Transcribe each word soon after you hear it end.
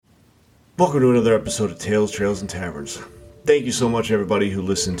Welcome to another episode of Tales, Trails, and Taverns. Thank you so much, everybody who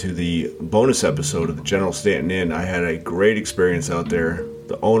listened to the bonus episode of the General Stanton Inn. I had a great experience out there.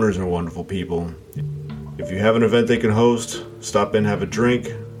 The owners are wonderful people. If you have an event they can host, stop in, have a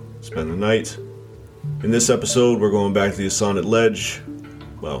drink, spend the night. In this episode, we're going back to the Assonet Ledge.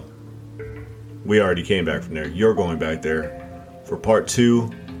 Well, we already came back from there. You're going back there for part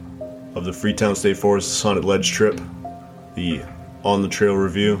 2 of the Freetown State Forest Assonet Ledge trip, the On the Trail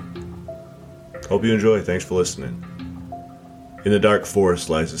review. Hope you enjoy. Thanks for listening. In the dark forest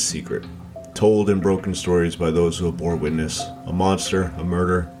lies a secret, told in broken stories by those who have bore witness. A monster, a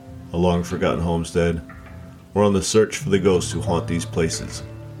murder, a long-forgotten homestead. We're on the search for the ghosts who haunt these places,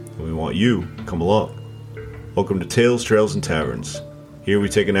 and we want you to come along. Welcome to Tales, Trails, and Taverns. Here we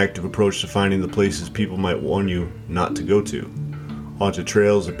take an active approach to finding the places people might warn you not to go to. Haunted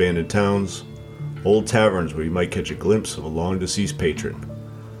trails, abandoned towns, old taverns where you might catch a glimpse of a long-deceased patron.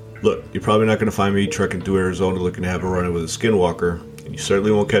 Look, you're probably not going to find me trekking through Arizona looking to have a run-in with a skinwalker, and you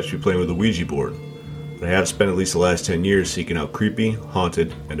certainly won't catch me playing with a Ouija board. But I have spent at least the last 10 years seeking out creepy,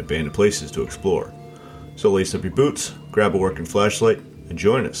 haunted, and abandoned places to explore. So lace up your boots, grab a working flashlight, and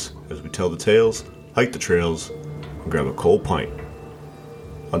join us as we tell the tales, hike the trails, and grab a cold pint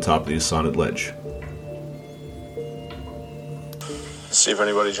on top of the Assonet Ledge. Let's see if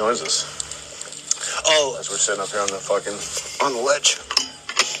anybody joins us. Oh, as we're sitting up here on the ledge.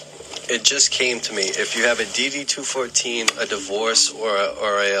 It just came to me. If you have a DD-214, a divorce, or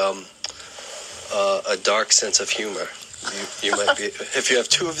a dark sense of humor, you might be. If you have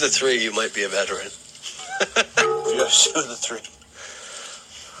 2 of the 3, you might be a veteran. If you have 2 of the 3,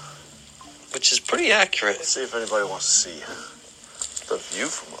 which is pretty accurate. Let's see if anybody wants to see the view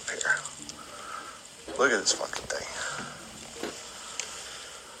from up here. Look at this fucking thing.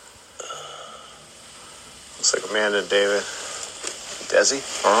 Looks like Amanda and David. Desi?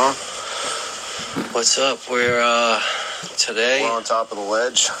 What's up? Today we're on top of the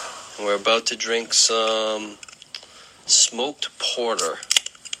ledge. We're about to drink some smoked porter.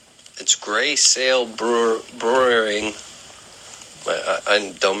 It's Gray Sail Brewing.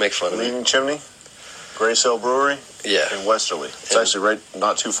 I don't make fun of me. Leaning Chimney, Gray Sail Brewery. Yeah, in Westerly. It's actually right,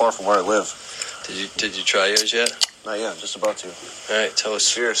 not too far from where I live. Did you try yours yet? Not yet. I'm just about to. All right,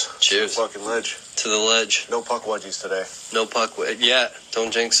 toast. Cheers. Cheers. To the fucking ledge. To the ledge. No puck wedgies today. No puck yet.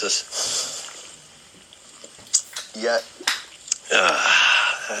 Don't jinx us. Yet.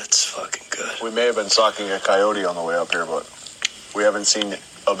 That's fucking good. We may have been stalking a coyote on the way up here, but we haven't seen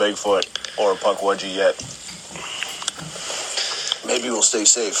a Bigfoot or a puck wedgie yet. Maybe we'll stay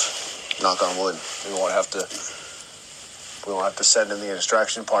safe. Knock on wood. We won't have to send in the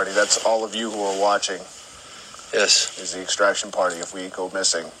extraction party. That's all of you who are watching. Yes. Is the extraction party if we go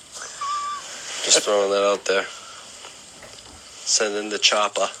missing. Just throwing that out there. Send in the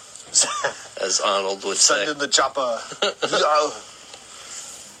chopper, as Arnold would say. Send in the chopper.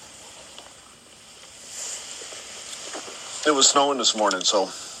 It was snowing this morning,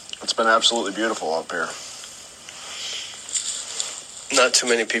 so it's been absolutely beautiful up here. Not too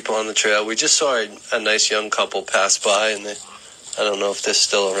many people on the trail. We just saw a nice young couple pass by, and I don't know if they're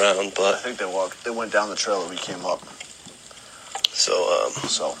still around, but I think they went down the trail that we came up. So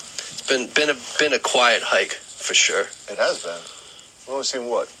it's been a quiet hike for sure. It has been. We've only seen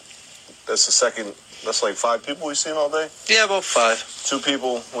what? That's like 5 people we've seen all day? Yeah, about 5. 2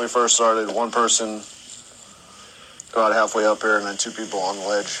 people when we first started. 1 person got halfway up here, and then 2 people on the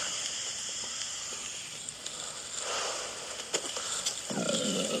ledge.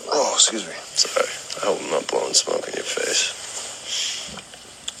 Oh, excuse me. Sorry. I hope I'm not blowing smoke in your face.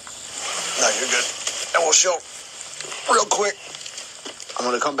 No, you're good. And we'll show real quick. I'm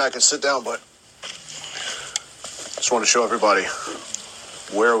going to come back and sit down, but just want to show everybody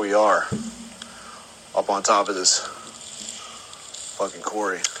where we are up on top of this fucking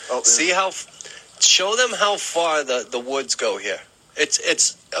quarry. Oh, Show them how far the woods go here.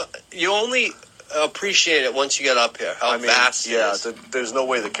 It's you only appreciate it once you get up here. How vast it is. There's no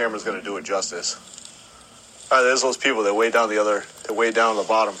way the camera's going to do it justice. All right, there's those people that way down the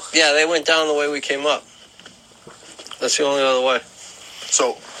bottom. Yeah, they went down the way we came up. That's the only other way.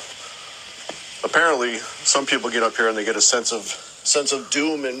 So, apparently, some people get up here and they get a sense of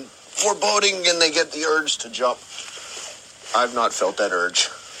doom and foreboding, and they get the urge to jump. I've not felt that urge.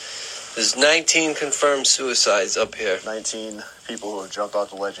 There's 19 confirmed suicides up here. 19 people who have jumped off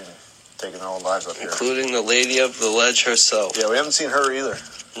the ledge and taken their own lives up here. Including the lady of the ledge herself. Yeah, we haven't seen her either.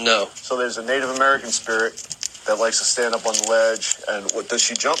 No. So there's a Native American spirit that likes to stand up on the ledge. And what does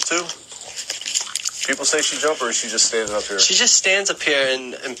she jump to? People say she jumped, or is she just standing up here? She just stands up here,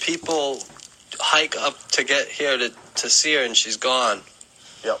 and people hike up to get here to see her, and she's gone.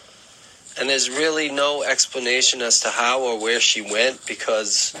 Yep. And there's really no explanation as to how or where she went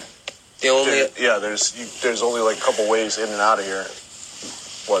because the only... There's only like a couple ways in and out of here.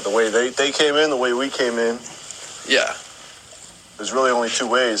 What, the way they came in, the way we came in? Yeah. There's really only two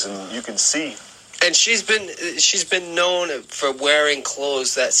ways, and you can see. And she's been known for wearing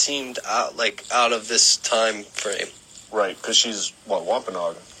clothes that seemed out of this time frame. Right, because she's,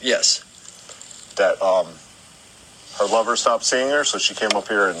 Wampanoag. Yes. That, her lover stopped seeing her, so she came up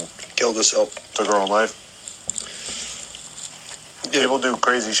here and... Killed herself. Took her own life. Yeah. People do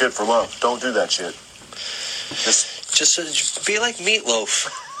crazy shit for love. Don't do that shit. Just be like Meatloaf.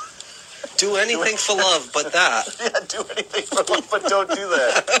 Do anything for love but that. Yeah, do anything for love, but don't do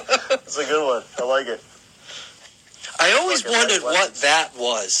that. It's a good one. I like it. I always wondered what that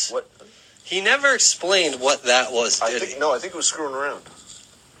was. What? He never explained what that was, did he? No, I think it was screwing around.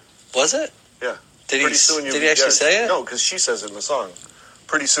 Was it? Yeah. Did he actually say it? No, because she says it in the song.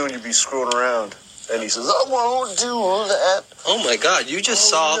 Pretty soon you'll be screwing around. And he says, I won't do that. Oh, my God. You just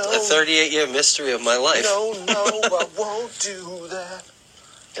solved a 38-year mystery of my life. No, I won't do that.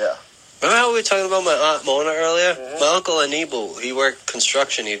 Yeah. Remember how we were talking about my Aunt Mona earlier? Mm-hmm. My Uncle Anibu, he worked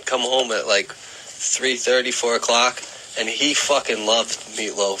construction. He'd come home at like 3:30, 4 o'clock, and he fucking loved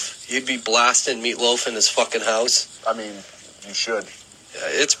Meatloaf. He'd be blasting Meatloaf in his fucking house. I mean, you should.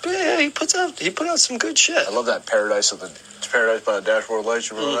 He put out some good shit. I love that Paradise by the Dashboard Lights.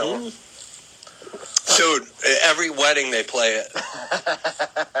 You remember that one? Dude, every wedding they play it.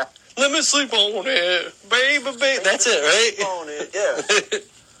 Let me sleep on it, baby. That's it, right? Sleep on it, yeah.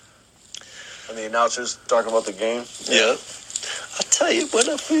 And the announcers talking about the game. Yeah. I'll tell you what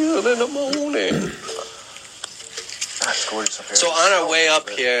I feel in the morning. That's gorgeous up here. So on our way up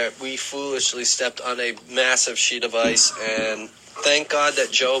here, we foolishly stepped on a massive sheet of ice, and thank God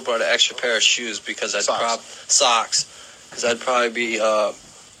that Joe brought an extra pair of shoes because socks. Because I'd probably be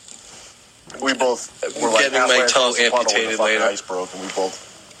we both were like getting my toe amputated later. Ice broke, and we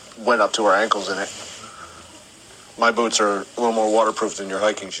both went up to our ankles in it. My boots are a little more waterproof than your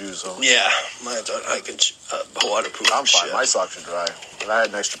hiking shoes, so. Yeah, mine's on hiking waterproof. I'm fine. Shit. My socks are dry, and I had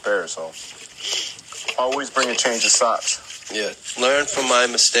an extra pair, so. Always bring a change of socks. Yeah, learn from my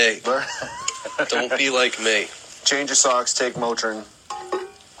mistake. Don't be like me. Change your socks, take Motrin,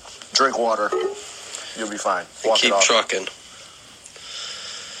 drink water. You'll be fine. Keep trucking.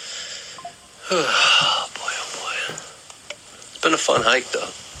 Oh boy. It's been a fun hike, though.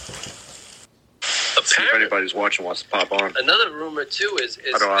 Apparently, if anybody's watching wants to pop on. Another rumor, too, is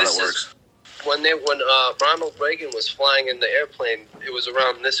I don't know how that works. When Ronald Reagan was flying in the airplane, it was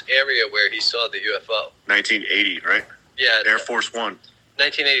around this area where he saw the UFO. 1980, right? Yeah. Air Force One.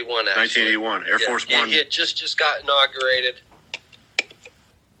 1981, actually. 1981. Air Force One. He had just got inaugurated.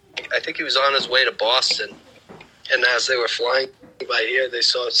 I think he was on his way to Boston. And as they were flying by here, they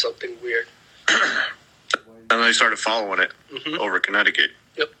saw something weird. And they started following it over Connecticut.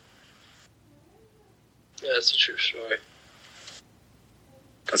 Yep. Yeah, that's a true story.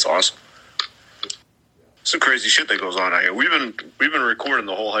 That's awesome. Some crazy shit that goes on out here. We've been recording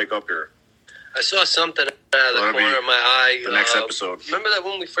the whole hike up here. I saw something out of the corner of my eye. The next episode. Remember that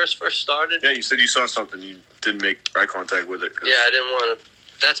when we first started? Yeah, you said you saw something. You didn't make eye contact with it. Yeah, I didn't want to.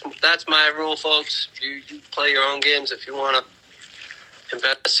 That's my rule, folks. You play your own games if you want to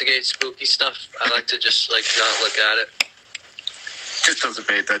investigate spooky stuff. I like to just not look at it. Just doesn't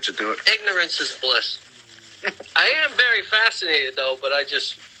pay attention to it. Ignorance is bliss. I am very fascinated though, but I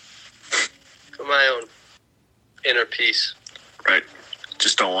just for my own inner peace. Right.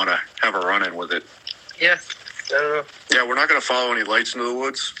 Just don't want to have a run-in with it. Yeah. I don't know. Yeah, we're not going to follow any lights into the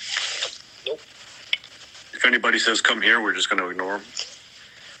woods. Nope. If anybody says come here, we're just going to ignore them.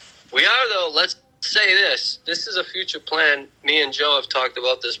 We are, though. Let's say this. This is a future plan. Me and Joe have talked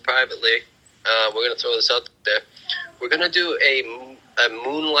about this privately. We're going to throw this out there. We're going to do a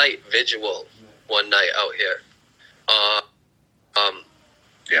moonlight vigil one night out here.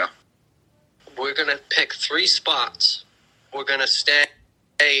 Yeah. We're going to pick 3 spots. We're going to stay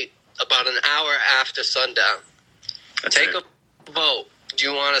about an hour after sundown. Take a vote. Do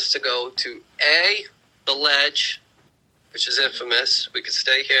you want us to go to A, the ledge, which is infamous? We could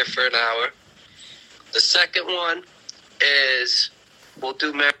stay here for an hour. The second one is we'll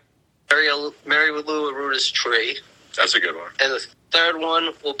do Mary Lou Aruta's tree. That's a good one. And the third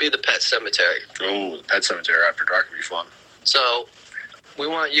one will be the pet cemetery. Oh, the pet cemetery after dark would be fun. So we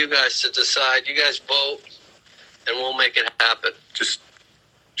want you guys to decide. You guys vote, and we'll make it happen. Just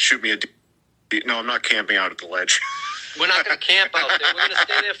shoot me a... No, I'm not camping out at the ledge. We're not going to camp out there. We're going to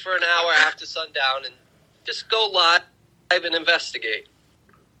stay there for an hour after sundown and just go live and investigate.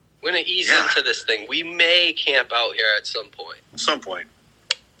 We're going to ease into this thing. We may camp out here at some point. Some point.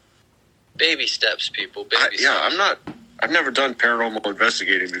 Baby steps, people. I've never done paranormal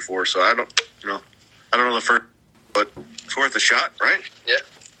investigating before, so I don't know the first, but it's worth a shot, right? Yeah.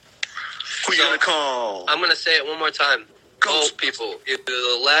 Who you gonna call? I'm gonna say it one more time. Vote, people. Either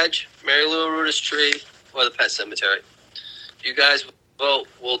the ledge, Mary Lou Aruta's tree, or the pet cemetery. You guys vote,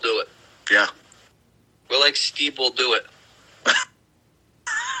 we'll do it. Yeah. We're like Steve will do it.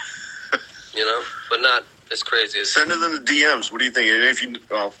 But not as crazy as... Send it in the DMs. What do you think? And if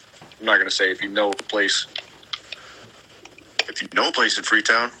I'm not going to say if you know a place. If you know a place in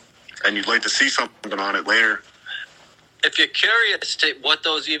Freetown and you'd like to see something on it later. If you're curious to what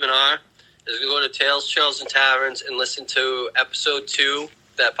those even are, is go to Tales, Trails, and Taverns and listen to episode 2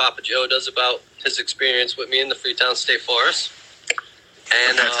 that Papa Joe does about his experience with me in the Freetown State Forest.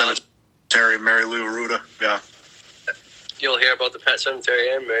 And the Pet Cemetery, Mary Lou Aruta. Yeah. You'll hear about the Pet Cemetery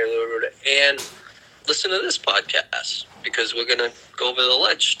and Mary Lou Aruta. And listen to this podcast because we're going to go over the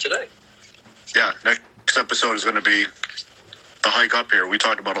ledge today. Yeah, next episode is going to be the hike up here. We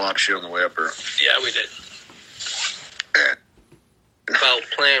talked about a lot of shit on the way up here. Yeah, we did. About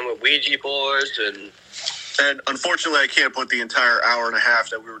playing with Ouija boards and unfortunately I can't put the entire hour and a half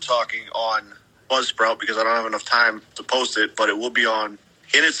that we were talking on Buzzsprout because I don't have enough time to post it, but it will be on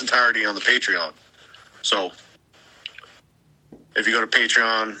in its entirety on the Patreon. So if you go to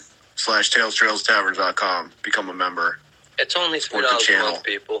Patreon/TalesTrailsTaverns.com, become a member. It's only $3 a month,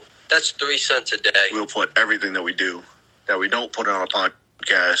 people. That's 3 cents a day. We'll put everything that we do that we don't put on a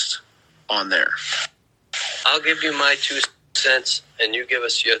podcast on there. I'll give you my 2 cents and you give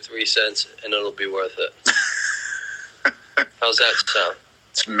us your 3 cents and it'll be worth it. How's that sound?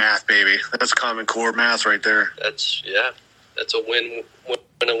 It's math, baby. That's Common Core math right there. That's a win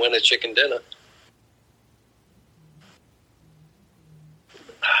a chicken dinner.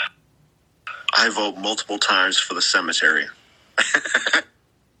 I vote multiple times for the cemetery. Oh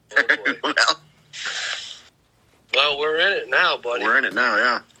boy. Well, we're in it now, buddy. We're in it now,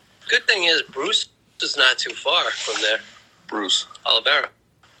 yeah. Good thing is Bruce is not too far from there. Bruce Olivera.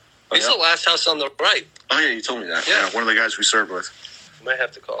 He's the last house on the right. Oh, yeah, you told me that. Yeah, one of the guys we served with. Might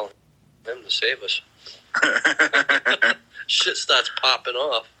have to call him to save us. Shit starts popping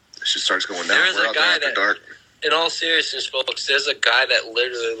off. Shit starts going down. There is a guy that, dark. In all seriousness, folks, there's a guy that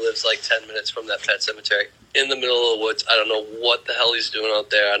literally lives like 10 minutes from that pet cemetery in the middle of the woods. I don't know what the hell he's doing out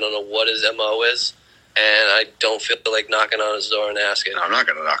there. I don't know what his MO is. And I don't feel like knocking on his door and asking. No, I'm not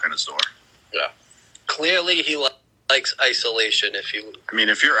going to knock on his door. Yeah. Clearly, he likes isolation. If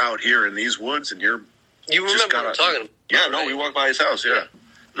you're out here in these woods and you remember what I'm talking about. Yeah, no, we walked by his house, yeah.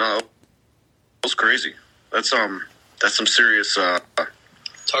 No, it was crazy. That's some serious...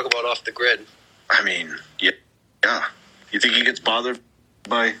 Talk about off the grid. I mean, yeah. You think he gets bothered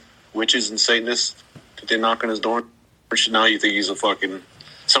by witches and Satanists that they knock on his door? Now you think he's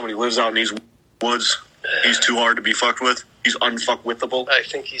somebody lives out in these woods? He's too hard to be fucked with? He's unfuckwithable? I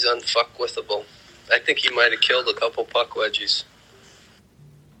think he's unfuckwithable. I think he might have killed a couple puckwedgies.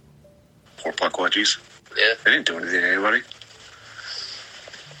 Poor puckwedgies. Yeah. They didn't do anything to anybody.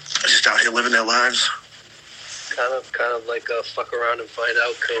 Just out here living their lives. Kind of like a fuck around and find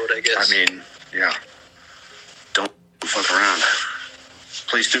out code, I guess. I mean, yeah. Don't fuck around.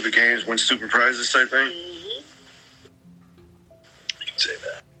 Play stupid games, win stupid prizes type thing. Mm-hmm. You can say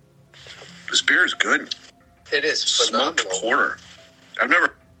that. This beer is good. It is phenomenal. Smoked porter. I've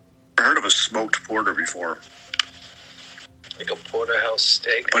never heard of a smoked porter before. Like a porterhouse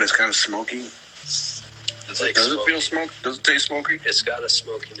steak. But it's kind of smoky. Does it feel smoky? Does it taste smoky? It's got a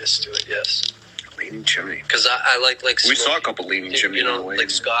smokiness to it, yes. Leaning chimney. Because I like smoky. We saw a couple leaning chimneys on the way. Like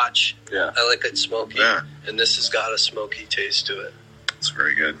scotch. Yeah. I like it smoky. Yeah. And this has got a smoky taste to it. It's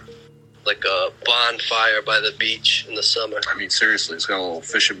very good. Like a bonfire by the beach in the summer. I mean, seriously, it's got a little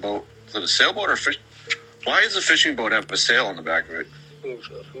fishing boat. Is it a sailboat or fish? Why does a fishing boat have a sail on the back of it? Who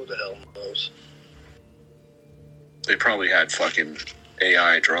the hell knows? They probably had fucking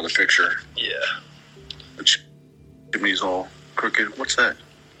AI draw the picture. Yeah. The chimney's all crooked. What's that?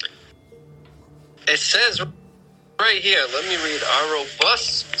 It says right here, let me read. Our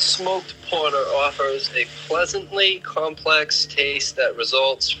robust smoked porter offers a pleasantly complex taste that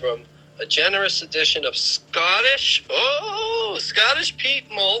results from a generous addition of Scottish peat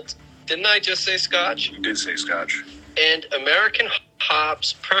malt. Didn't I just say Scotch? You did say Scotch. And American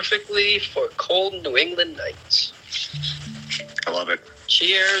hops perfectly for cold New England nights. I love it.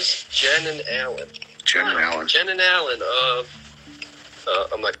 Cheers, Jen and Alan. Jen and Alan of...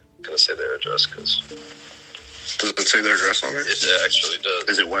 I'm not going to say their address because... Does it say their address on it? It actually does.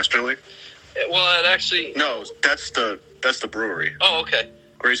 Is it Westerly? Well, it actually... No, that's the brewery. Oh, okay.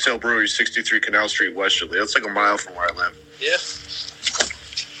 Great Sale Brewery, 63 Canal Street, Westerly. That's like a mile from where I live. Yeah.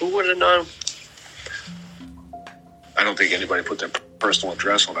 Who would have known? I don't think anybody put their personal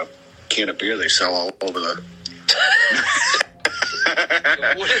address on a can of beer they sell all over the...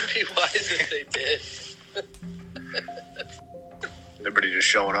 Would it be wise if they did? Everybody just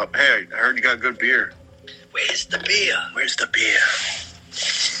showing up. Hey, I heard you got good beer. Where's the beer? Where's the beer?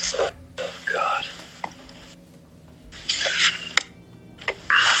 Oh, God.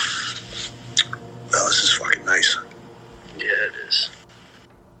 Well, this is fucking nice. Yeah, it is.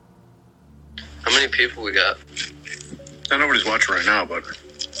 How many people we got? I know nobody's watching right now, but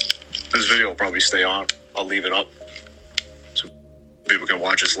this video will probably stay on. I'll leave it up so people can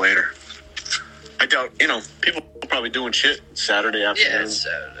watch us later. I doubt, people are probably doing shit Saturday afternoon. Yeah, it's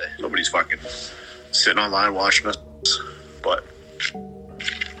Saturday. Nobody's fucking sitting online watching us, but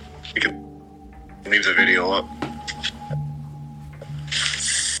you can leave the video up.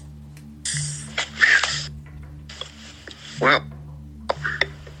 Well,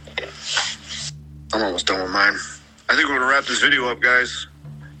 I'm almost done with mine. I think we're going to wrap this video up, guys.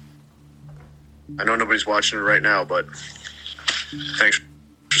 I know nobody's watching it right now, but thanks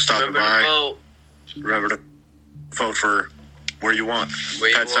for stopping by. Remember to vote for where you want.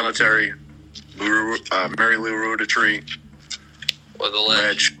 Pet Cemetery, Mary Lou Ruda Tree, or the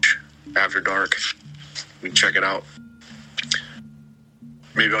Ledge. After dark. We can check it out.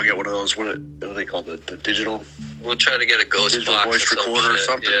 Maybe I'll get one of those. What are they called? The digital? We'll try to get a ghost digital box voice recorder or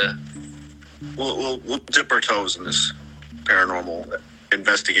something. Yeah. We'll dip our toes in this paranormal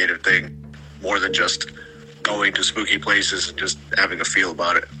investigative thing more than just going to spooky places and just having a feel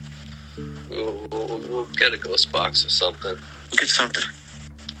about it. We'll get a ghost box or something. We'll get something.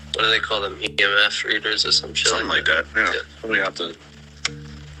 What do they call them? EMF readers or some shit? Something like that. Yeah. We have to.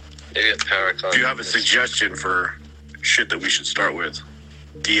 Maybe a Paracon. If you have a suggestion for shit that we should start with,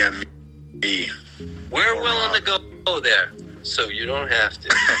 DM me. We're willing to go there, so you don't have to.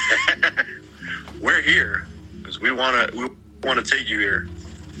 We're here because we want to take you here.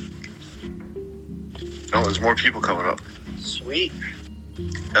 Oh, there's more people coming up. Sweet.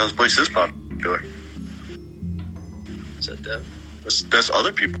 Now this place is popular. Is that them? That's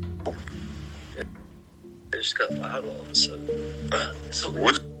other people. Yeah. They just got loud all of a sudden. So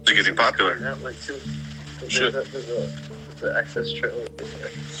what's getting popular? That way too. Shit. There's an access trailer right there.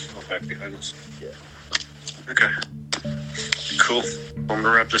 Oh, back behind us. Yeah. Okay. Cool. I'm going to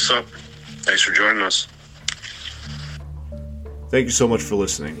wrap this up. Thanks for joining us. Thank you so much for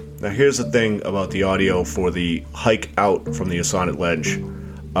listening. Now here's the thing about the audio for the hike out from the Assonet Ledge.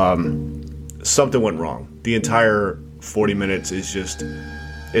 Something went wrong. The entire 40 minutes is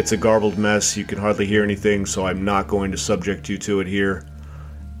it's a garbled mess. You can hardly hear anything, so I'm not going to subject you to it here.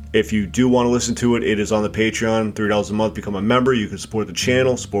 If you do want to listen to it, it is on the Patreon, $3 a month. Become a member. You can support the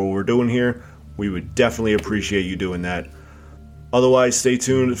channel, support what we're doing here. We would definitely appreciate you doing that. Otherwise, stay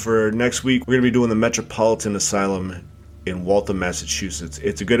tuned for next week. We're going to be doing the Metropolitan Asylum in Waltham, Massachusetts.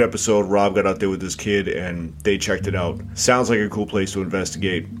 It's a good episode. Rob got out there with his kid, and they checked it out. Sounds like a cool place to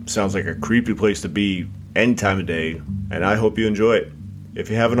investigate. Sounds like a creepy place to be any time of day, and I hope you enjoy it. If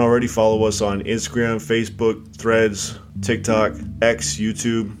you haven't already, follow us on Instagram, Facebook, Threads, TikTok, X,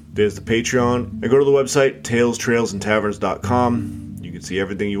 YouTube. There's the Patreon. And go to the website, talestrailsandtaverns.com. You can see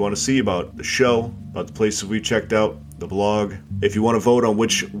everything you want to see about the show, about the places we checked out, the blog. If you want to vote on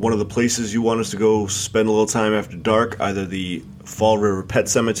which one of the places you want us to go spend a little time after dark, either the Fall River Pet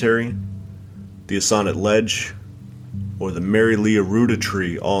Cemetery, the Assonet Ledge, or the Mary Lou Ruda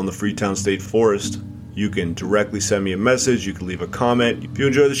Tree, all in the Freetown State Forest, you can directly send me a message. You can leave a comment. If you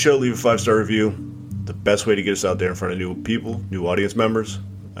enjoy the show, leave a 5-star review. The best way to get us out there in front of new people, new audience members.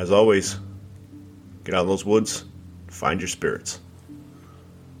 As always, get out in those woods, find your spirits.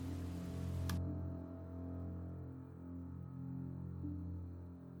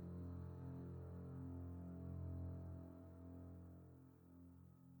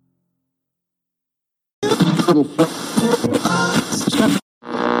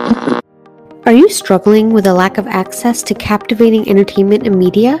 Are you struggling with a lack of access to captivating entertainment and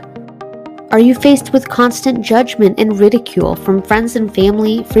media? Are you faced with constant judgment and ridicule from friends and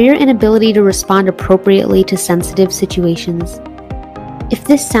family for your inability to respond appropriately to sensitive situations? If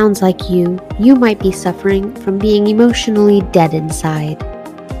this sounds like you might be suffering from being emotionally dead inside.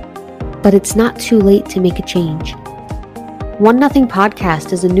 But it's not too late to make a change. One Nothing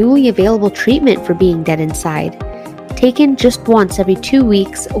Podcast is a newly available treatment for being dead inside. Taken just once every 2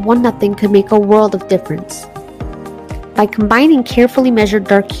 weeks, One Nothing could make a world of difference. By combining carefully measured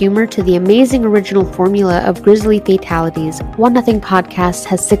dark humor to the amazing original formula of grisly fatalities, One Nothing Podcast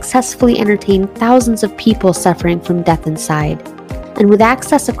has successfully entertained thousands of people suffering from death inside. And with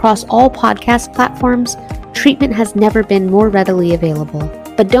access across all podcast platforms, treatment has never been more readily available.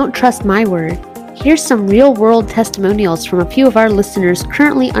 But don't trust my word. Here's some real-world testimonials from a few of our listeners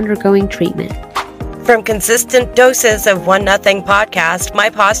currently undergoing treatment. From consistent doses of One Nothing podcast, my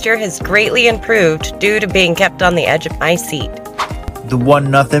posture has greatly improved due to being kept on the edge of my seat. The One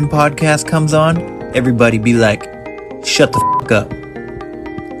Nothing podcast comes on, everybody be like, shut the f*** up.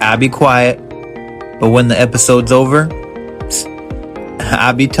 I be quiet, but when the episode's over,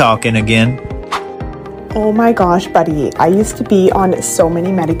 I be talking again. Oh my gosh, buddy. I used to be on so many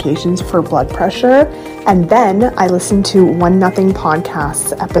medications for blood pressure, and then I listened to One Nothing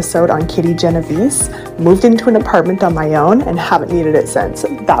podcast's episode on Kitty Genovese, moved into an apartment on my own, and haven't needed it since.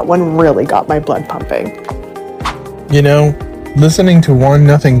 That one really got my blood pumping. You know, listening to One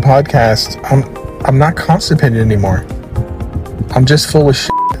Nothing podcast, I'm not constipated anymore. I'm just full of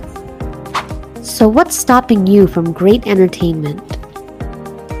shit. So what's stopping you from great entertainment?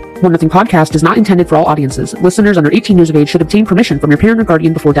 One Nothing Podcast is not intended for all audiences. Listeners under 18 years of age should obtain permission from your parent or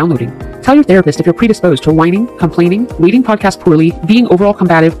guardian before downloading. Tell your therapist if you're predisposed to whining, complaining, reading podcasts poorly, being overall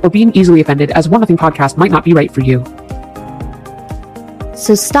combative, or being easily offended, as One Nothing Podcast might not be right for you.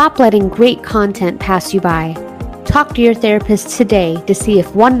 So stop letting great content pass you by. Talk to your therapist today to see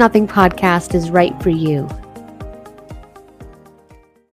if One Nothing Podcast is right for you.